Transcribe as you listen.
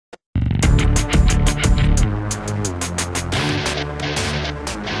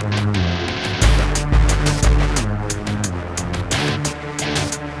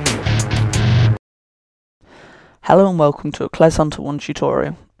Hello and welcome to a Cles Hunter 1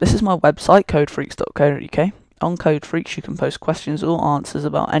 tutorial. This is my website, codefreaks.co.uk. On CodeFreaks you can post questions or answers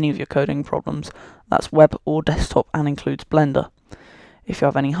about any of your coding problems. That's web or desktop and includes Blender. If you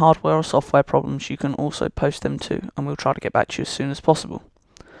have any hardware or software problems you can also post them too, and we'll try to get back to you as soon as possible.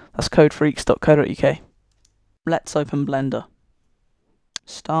 That's codefreaks.co.uk. Let's open Blender.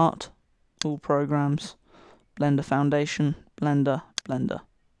 Start, All Programs, Blender Foundation, Blender, Blender.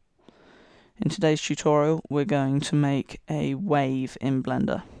 In today's tutorial we're going to make a wave in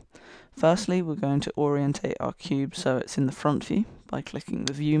Blender. Firstly we're going to orientate our cube so it's in the front view by clicking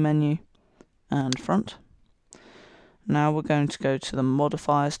the View menu and Front. Now we're going to go to the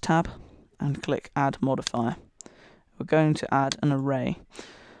Modifiers tab and click Add Modifier. We're going to add an array.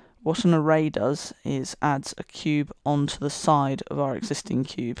 What an array does is adds a cube onto the side of our existing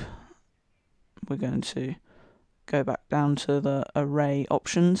cube. We're going to go back down to the array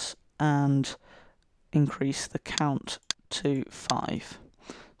options and increase the count to 5.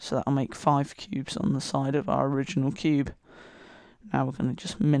 So that'll make 5 cubes on the side of our original cube. Now we're going to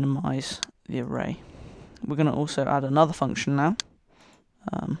just minimize the array. We're going to also add another function now.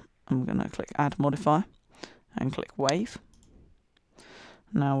 And we're going to click Add Modifier and click Wave.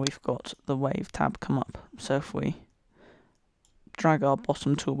 Now we've got the Wave tab come up. So if we drag our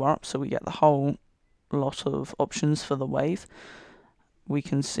bottom toolbar up so we get the whole lot of options for the wave, we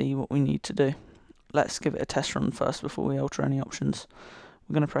can see what we need to do. Let's give it a test run first before we alter any options.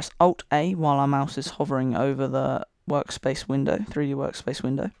 We're going to press Alt A while our mouse is hovering over the workspace window, 3D workspace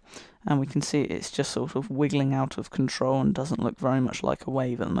window, and we can see it's just sort of wiggling out of control and doesn't look very much like a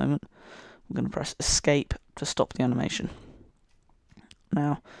wave at the moment. We're going to press Escape to stop the animation.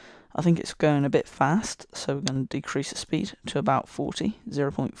 Now I think it's going a bit fast, so we're going to decrease the speed to about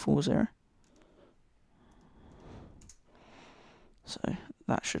 0.40. So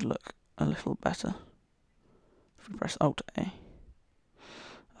that should look a little better. If we press Alt A,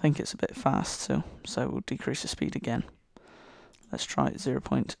 I think it's a bit fast still, so we'll decrease the speed again. Let's try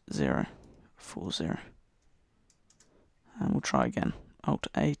 0.040. And we'll try again. Alt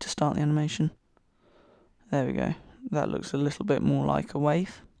A to start the animation. There we go. That looks a little bit more like a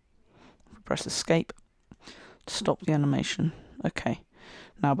wave. If we press Escape to stop the animation. Okay.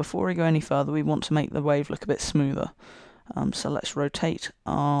 Now before we go any further, we want to make the wave look a bit smoother. So let's rotate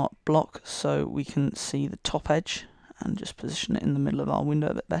our block so we can see the top edge and just position it in the middle of our window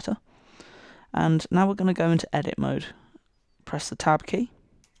a bit better. And now we're going to go into edit mode. Press the Tab key.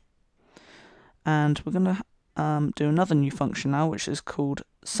 And we're going to do another new function now, which is called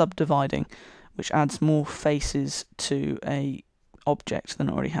subdividing, which adds more faces to a object than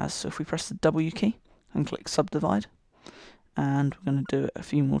it already has. So if we press the W key and click subdivide, and we're going to do it a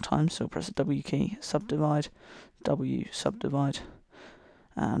few more times, so we'll press the W key, subdivide, W, subdivide,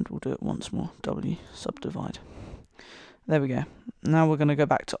 and we'll do it once more, W, subdivide. There we go. Now we're going to go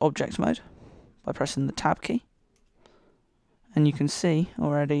back to object mode by pressing the Tab key, and you can see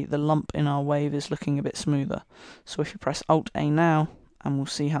already the lump in our wave is looking a bit smoother. So if you press Alt A now, and we'll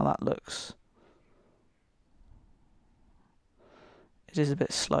see how that looks. It is a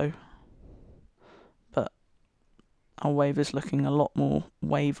bit slow, but our wave is looking a lot more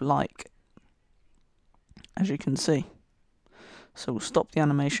wave-like, as you can see. So we'll stop the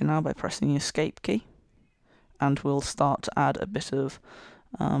animation now by pressing the Escape key, and we'll start to add a bit of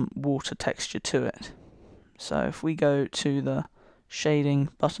water texture to it. So if we go to the shading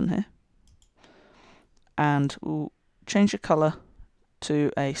button here, and we'll change the colour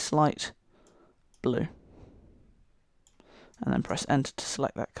to a slight blue, and then press Enter to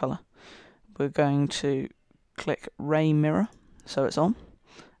select that colour. We're going to click Ray Mirror so it's on,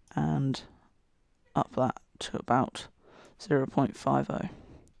 and up that to about 0.50.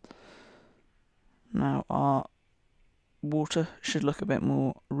 Now our water should look a bit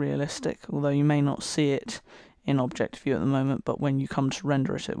more realistic, although you may not see it in object view at the moment, but when you come to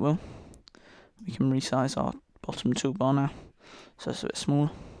render it, it will. We can resize our bottom toolbar now, so it's a bit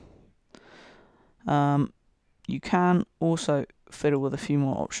smaller. You can also fiddle with a few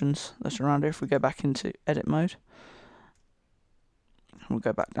more options that are around here. If we go back into edit mode, we'll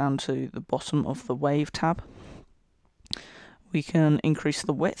go back down to the bottom of the Wave tab. We can increase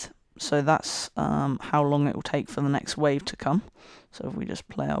the width, so that's how long it will take for the next wave to come. So if we just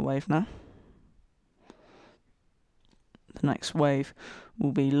play our wave now, the next wave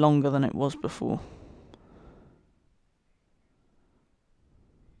will be longer than it was before.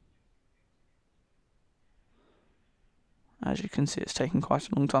 As you can see, it's taken quite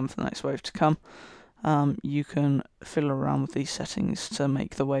a long time for the next wave to come. You can fiddle around with these settings to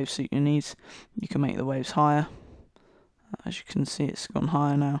make the wave suit your needs. You can make the waves higher. As you can see, it's gone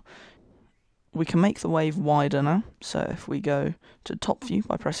higher now. we can make the wave wider now. So if we go to top view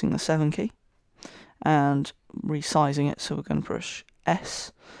by pressing the 7 key and resizing it, so we're going to push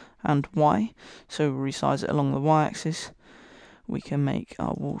S and Y, so resize it along the y-axis. We can make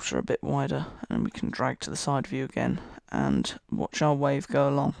our water a bit wider, and we can drag to the side view again and watch our wave go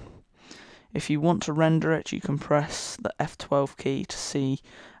along. If you want to render it, you can press the F12 key to see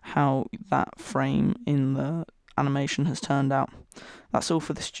how that frame in the animation has turned out. That's all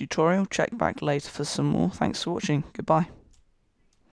for this tutorial. Check back later for some more. Thanks for watching. Goodbye.